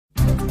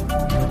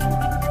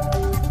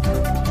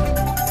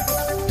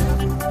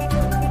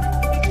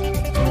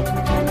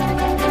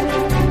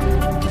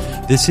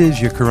This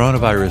is your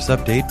coronavirus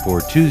update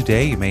for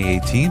Tuesday, May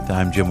 18th.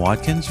 I'm Jim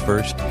Watkins.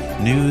 First,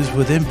 news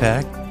with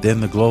impact,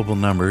 then the global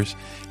numbers,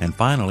 and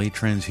finally,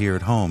 trends here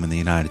at home in the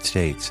United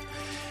States.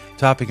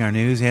 Topping our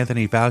news,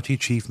 Anthony Fauci,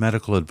 chief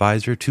medical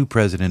advisor to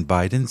President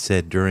Biden,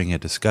 said during a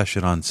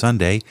discussion on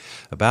Sunday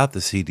about the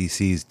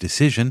CDC's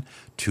decision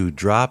to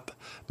drop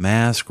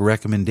mask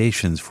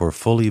recommendations for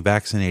fully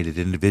vaccinated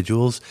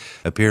individuals.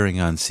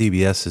 Appearing on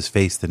CBS's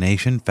Face the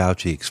Nation,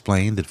 Fauci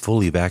explained that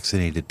fully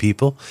vaccinated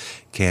people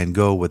can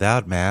go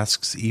without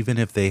masks even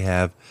if they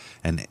have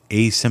an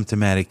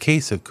asymptomatic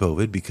case of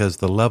COVID because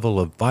the level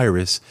of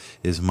virus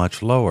is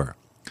much lower.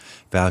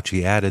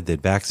 Fauci added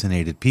that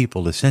vaccinated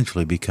people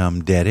essentially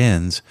become dead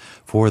ends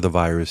for the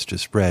virus to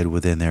spread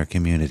within their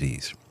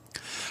communities.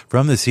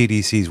 From the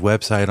CDC's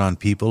website on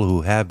people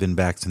who have been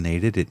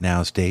vaccinated, it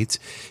now states,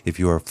 if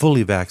you are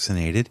fully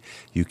vaccinated,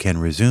 you can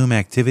resume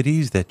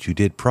activities that you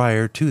did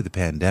prior to the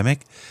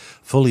pandemic.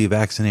 Fully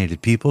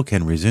vaccinated people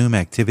can resume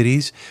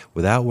activities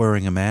without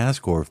wearing a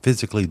mask or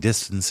physically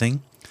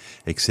distancing,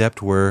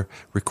 except where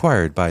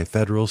required by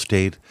federal,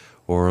 state,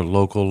 or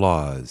local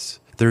laws.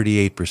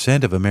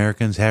 38% of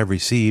Americans have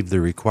received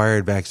the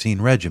required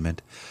vaccine regimen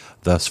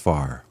thus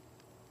far.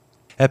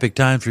 Epoch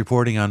Times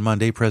reporting on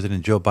Monday,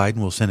 President Joe Biden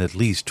will send at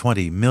least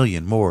 20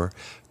 million more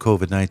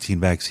COVID-19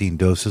 vaccine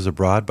doses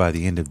abroad by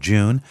the end of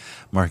June,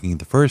 marking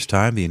the first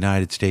time the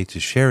United States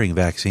is sharing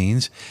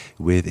vaccines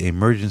with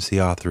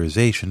emergency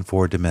authorization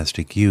for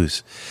domestic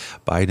use.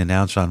 Biden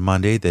announced on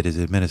Monday that his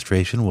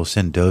administration will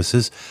send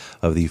doses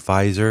of the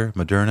Pfizer,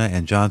 Moderna,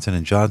 and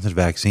Johnson & Johnson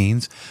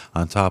vaccines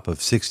on top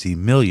of 60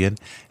 million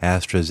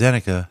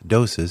AstraZeneca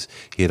doses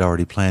he had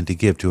already planned to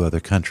give to other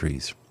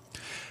countries.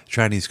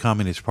 Chinese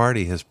Communist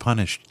Party has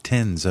punished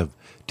tens of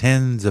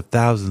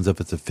thousands of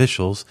its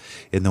officials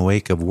in the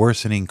wake of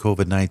worsening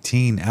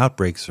COVID-19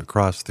 outbreaks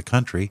across the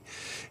country.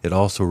 It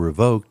also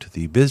revoked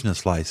the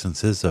business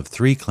licenses of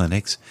 3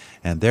 clinics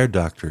and their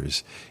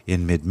doctors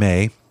in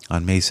mid-May.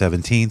 On May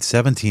 17th,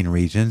 17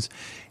 regions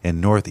in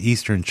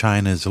northeastern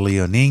China's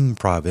Liaoning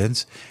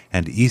province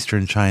and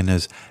eastern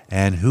China's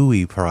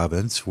Anhui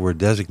province were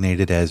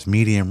designated as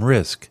medium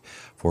risk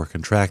for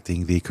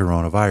contracting the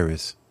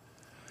coronavirus.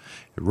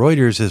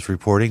 Reuters is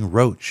reporting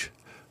Roche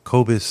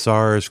COVID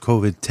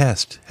SARS-CoV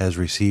test has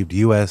received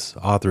U.S.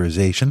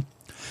 authorization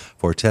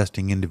for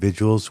testing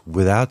individuals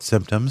without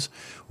symptoms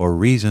or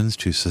reasons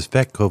to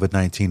suspect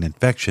COVID-19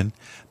 infection.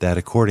 That,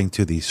 according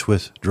to the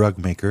Swiss drug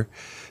maker,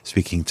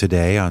 speaking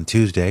today on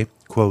Tuesday,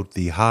 quote,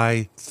 the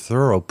high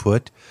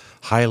throughput,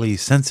 highly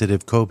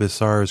sensitive COVID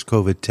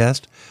SARS-CoV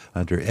test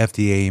under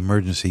FDA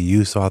emergency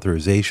use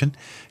authorization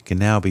can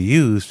now be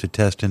used to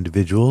test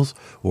individuals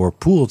or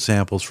pooled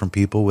samples from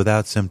people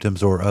without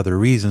symptoms or other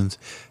reasons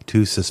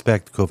to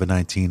suspect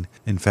COVID-19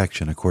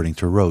 infection, according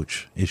to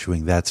Roche,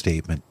 issuing that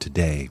statement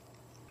today.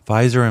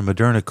 Pfizer and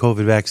Moderna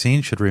COVID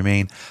vaccines should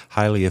remain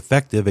highly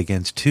effective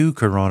against 2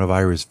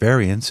 coronavirus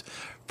variants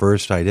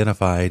first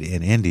identified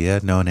in India,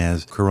 known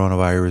as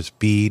coronavirus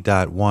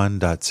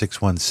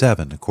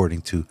B.1.617,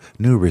 according to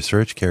new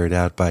research carried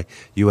out by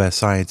U.S.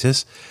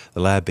 scientists. The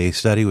lab-based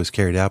study was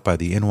carried out by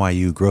the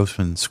NYU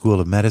Grossman School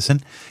of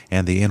Medicine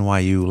and the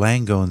NYU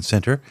Langone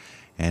Center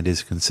and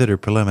is considered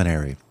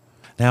preliminary.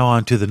 Now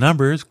on to the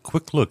numbers.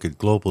 Quick look at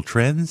global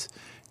trends.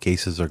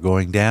 Cases are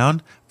going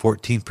down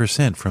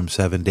 14% from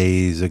 7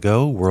 days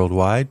ago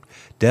worldwide.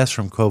 Deaths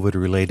from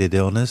COVID-related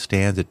illness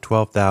stands at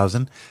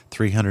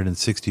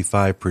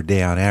 12,365 per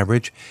day on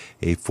average,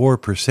 a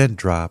 4%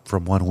 drop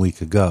from 1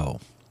 week ago.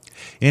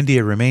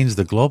 India remains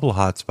the global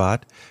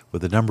hotspot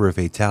with the number of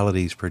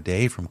fatalities per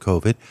day from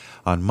COVID.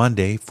 On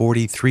Monday,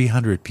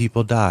 4,300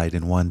 people died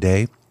in 1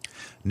 day.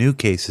 New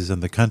cases in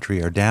the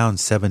country are down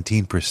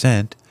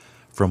 17%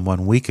 from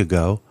 1 week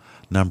ago.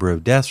 Number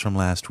of deaths from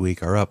last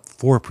week are up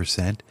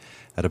 4%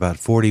 at about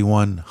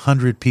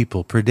 4,100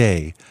 people per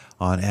day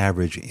on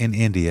average in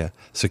India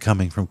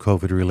succumbing from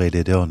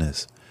COVID-related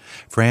illness.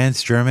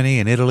 France, Germany,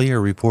 and Italy are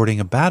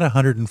reporting about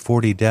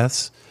 140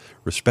 deaths,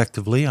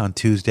 respectively, on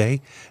Tuesday.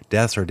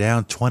 Deaths are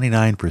down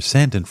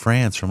 29% in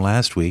France from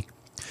last week.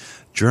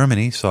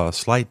 Germany saw a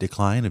slight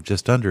decline of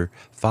just under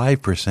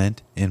 5%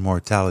 in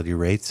mortality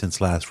rate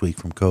since last week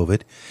from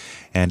COVID,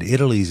 and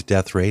Italy's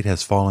death rate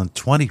has fallen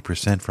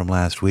 20% from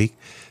last week,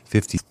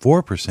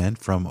 54%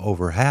 from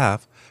over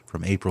half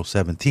from April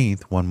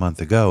 17th, 1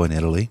 month ago in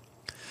Italy.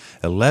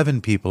 11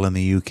 people in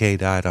the UK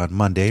died on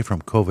Monday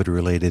from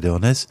COVID-related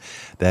illness.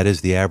 That is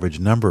the average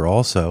number,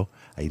 also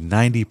a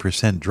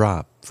 90%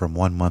 drop from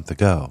 1 month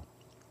ago.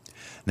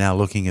 Now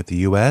looking at the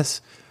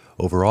U.S.,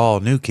 overall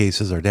new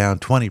cases are down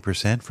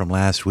 20% from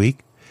last week.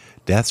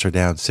 Deaths are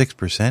down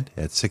 6%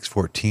 at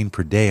 614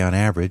 per day on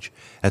average.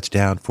 That's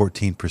down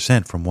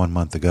 14% from 1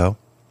 month ago.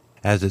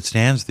 As it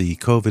stands, the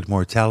COVID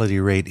mortality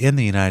rate in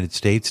the United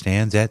States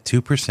stands at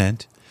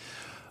 2%.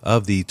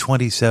 Of the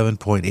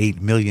 27.8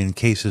 million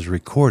cases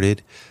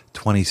recorded,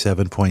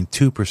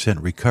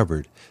 27.2%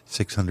 recovered.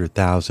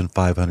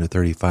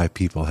 600,535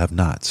 people have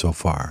not so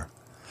far.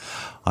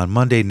 On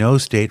Monday, no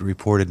state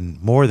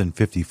reported more than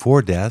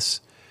 54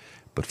 deaths.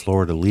 but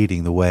Florida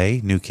leading the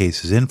way. New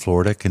cases in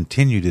Florida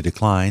continue to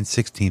decline,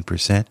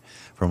 16%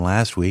 from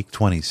last week,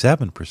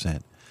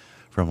 27%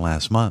 from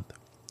last month.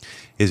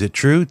 Is it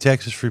true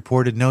Texas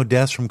reported no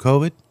deaths from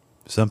COVID?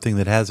 Something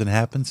that hasn't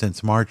happened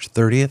since March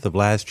 30th of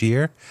last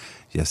year?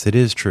 Yes, it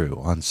is true.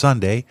 On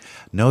Sunday,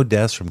 no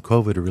deaths from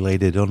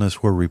COVID-related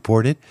illness were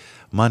reported.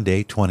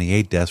 Monday,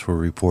 28 deaths were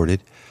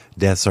reported.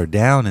 Deaths are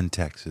down in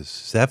Texas,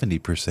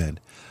 70%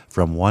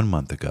 from 1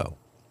 month ago.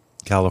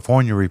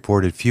 California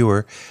reported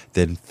fewer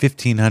than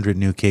 1,500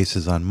 new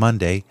cases on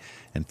Monday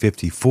and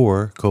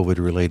 54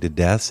 COVID-related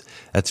deaths.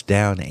 That's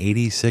down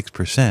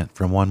 86%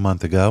 from 1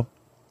 month ago.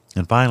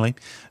 And finally,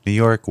 New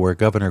York, where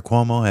Governor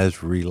Cuomo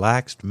has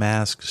relaxed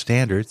mask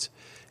standards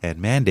and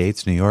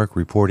mandates. New York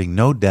reporting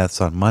no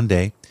deaths on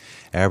Monday.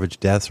 Average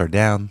deaths are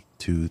down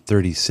to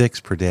 36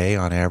 per day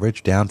on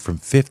average, down from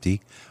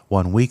 50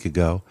 1 week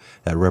ago.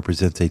 That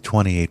represents a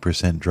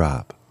 28%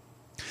 drop.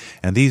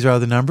 And these are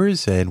the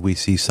numbers, and we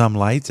see some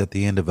lights at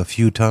the end of a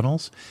few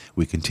tunnels.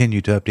 We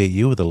continue to update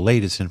you with the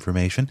latest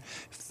information.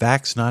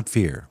 Facts, not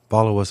fear.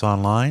 Follow us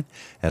online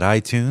at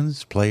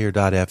iTunes,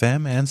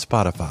 Player.fm, and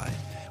Spotify.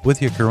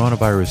 With your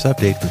coronavirus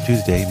update for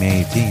Tuesday,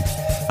 May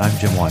 18th, I'm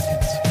Jim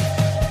Watkins.